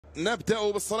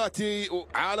نبدأ بالصلاة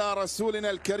على رسولنا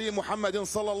الكريم محمد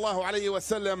صلى الله عليه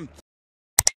وسلم.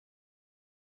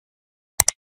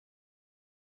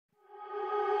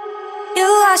 You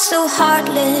are so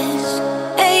heartless,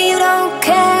 and you don't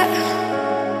care.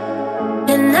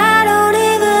 And I don't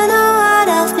even know what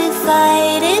I've been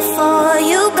fighting for.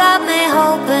 You got me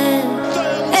hoping,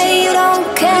 and you don't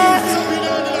care.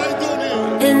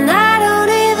 And I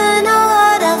don't even know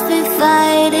what I've been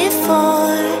fighting for.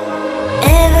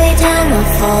 Every time I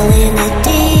fall in the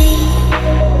deep,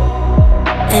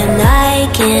 and I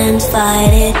can't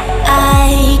fight it, I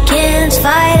can't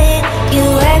fight it. You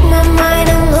wreck my mind,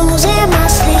 I'm losing my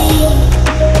sleep.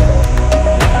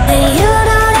 And you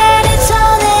know that it's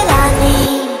all that I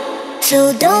need, so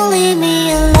don't leave me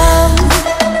alone.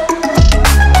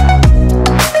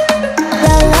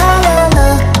 La la la la,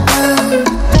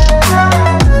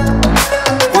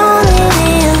 don't leave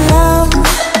me alone.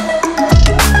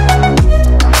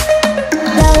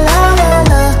 La la la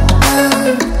la,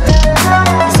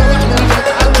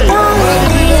 don't leave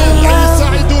me alone. عيسى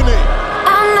العيدوني.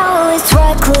 I know it's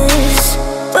reckless,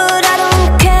 but I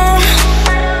don't care.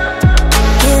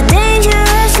 You're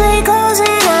dangerously close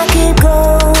and I keep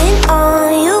going on.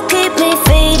 You keep me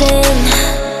fading,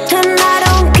 and I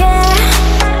don't care.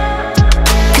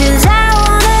 'Cause I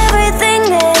want everything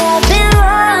that I've been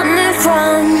running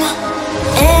from.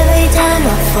 Every time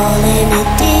I fall in it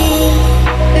deep,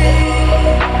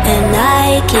 and I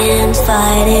can't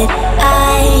fight it,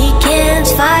 I can't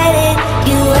fight it.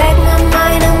 You wreck my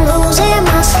mind, I'm losing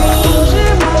my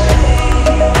sleep.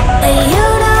 And you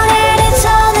know that it's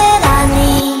all that I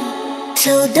need,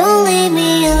 so don't leave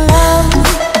me alone.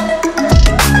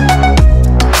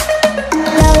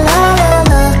 La la la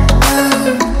la,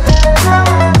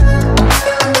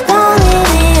 don't leave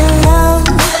me alone.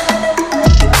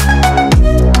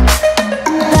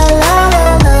 La la la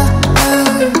la,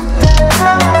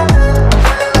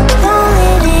 don't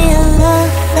leave me alone.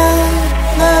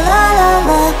 La la la la.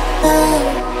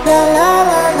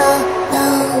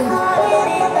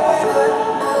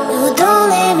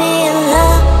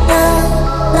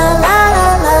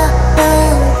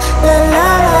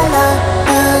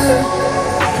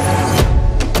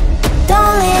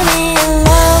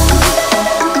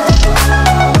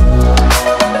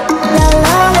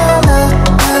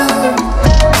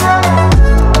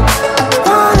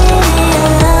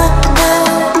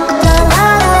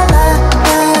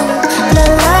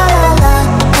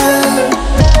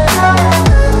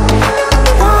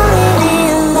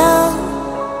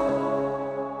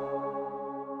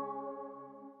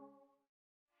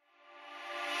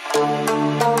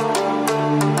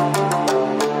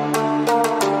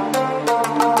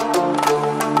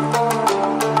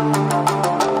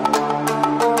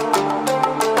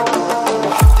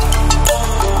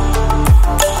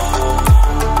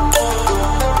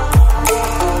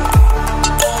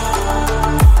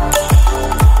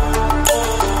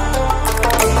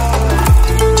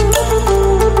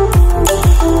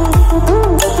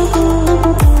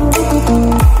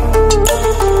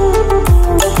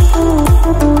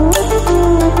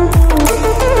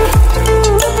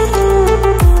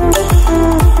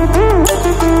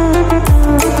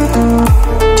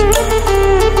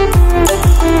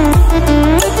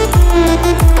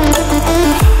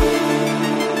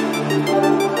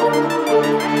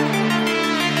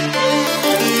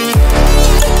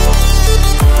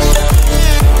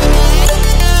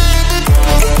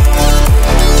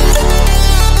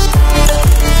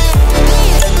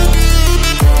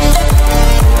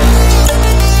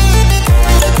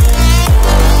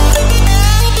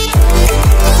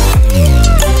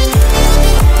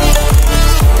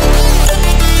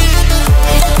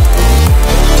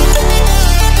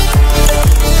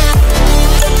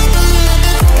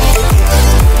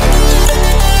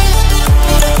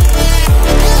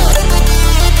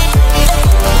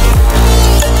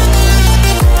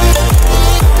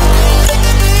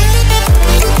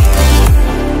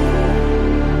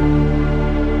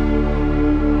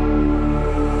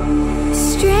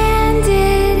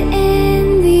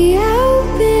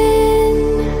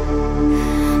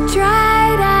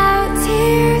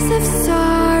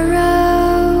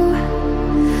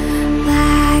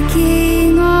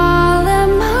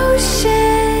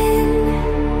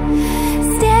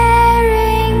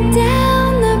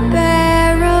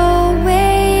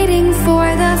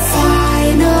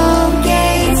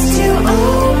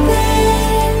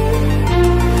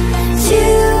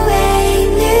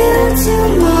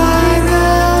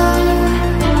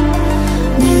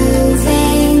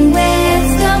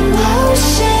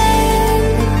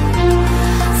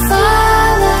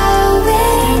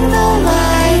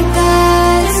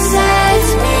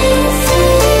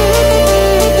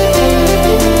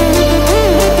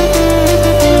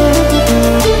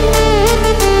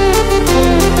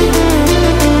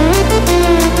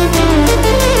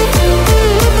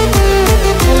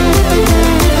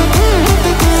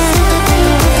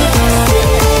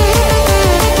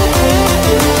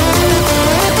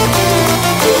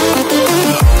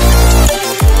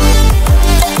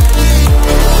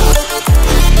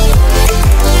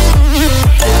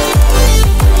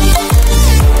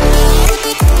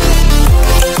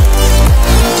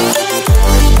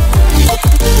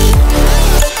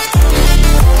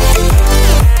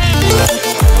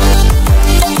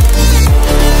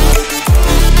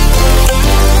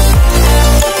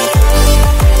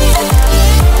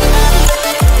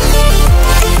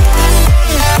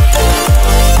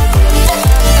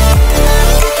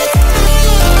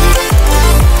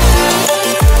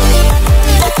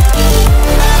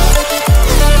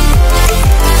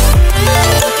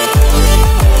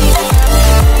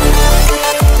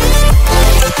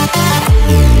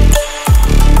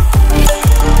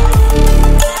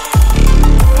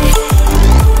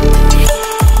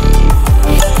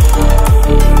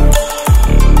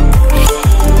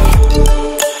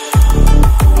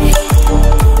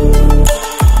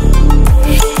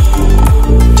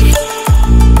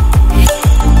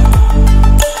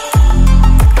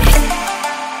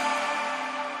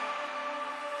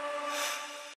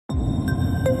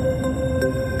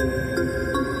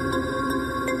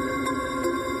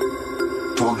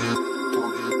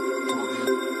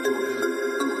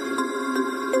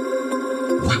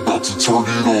 We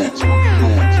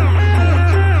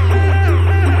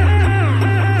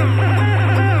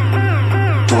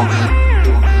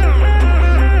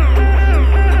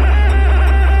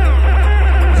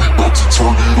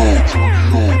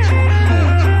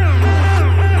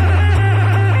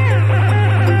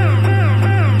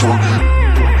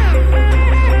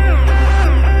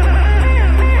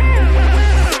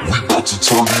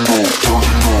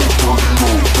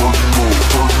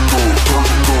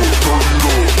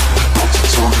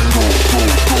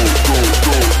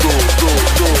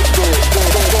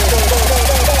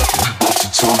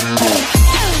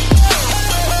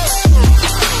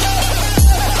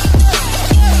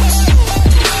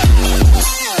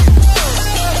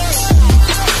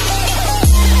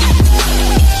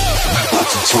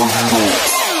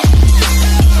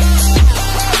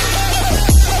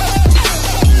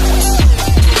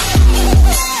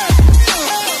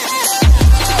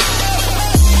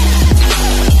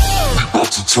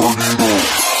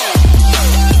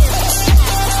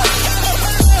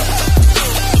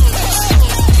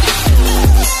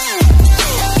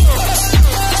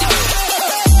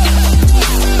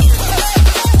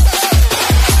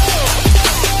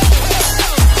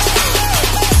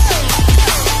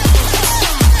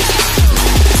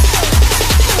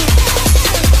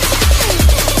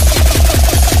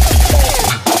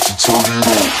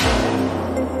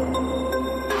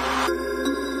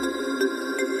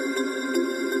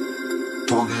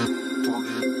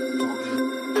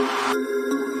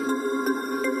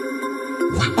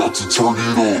about to turn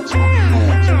it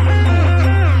up.